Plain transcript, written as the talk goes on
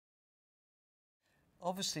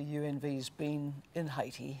Obviously UNV's been in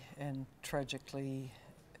Haiti and tragically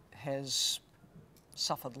has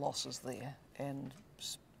suffered losses there and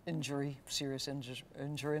injury, serious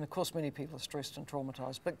injury, and of course many people are stressed and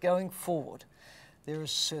traumatised. But going forward, there is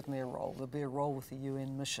certainly a role. There'll be a role with the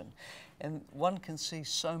UN mission. And one can see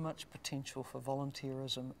so much potential for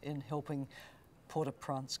volunteerism in helping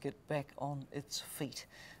Port-au-Prince get back on its feet.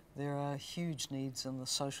 There are huge needs in the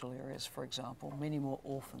social areas, for example, many more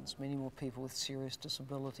orphans, many more people with serious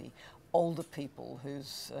disability, older people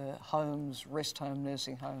whose homes, rest home,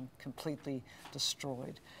 nursing home, completely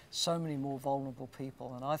destroyed, so many more vulnerable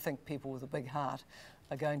people. And I think people with a big heart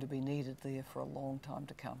are going to be needed there for a long time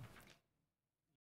to come.